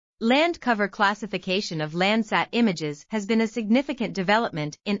Land cover classification of Landsat images has been a significant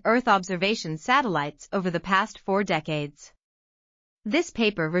development in Earth observation satellites over the past 4 decades. This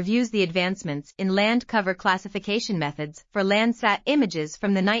paper reviews the advancements in land cover classification methods for Landsat images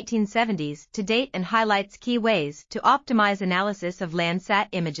from the 1970s to date and highlights key ways to optimize analysis of Landsat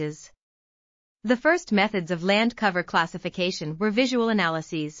images. The first methods of land cover classification were visual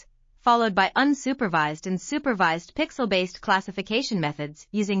analyses, followed by unsupervised and supervised pixel-based classification methods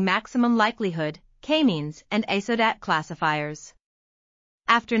using maximum likelihood, k-means, and isodat classifiers.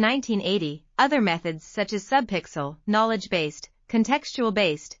 After 1980, other methods such as subpixel, knowledge-based,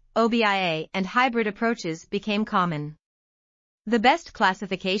 contextual-based, OBIA, and hybrid approaches became common. The best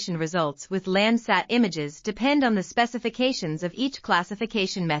classification results with Landsat images depend on the specifications of each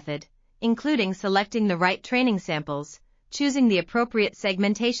classification method, including selecting the right training samples, choosing the appropriate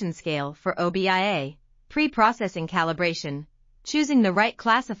segmentation scale for OBIA, pre-processing calibration, choosing the right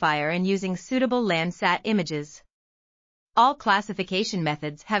classifier and using suitable Landsat images. All classification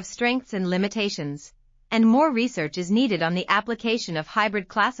methods have strengths and limitations, and more research is needed on the application of hybrid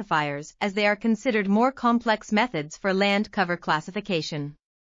classifiers as they are considered more complex methods for land cover classification.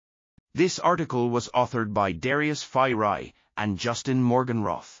 This article was authored by Darius, Phiri, and Justin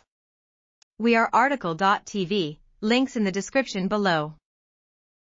Morgenroth. We are RTCLTV. Links in the description below.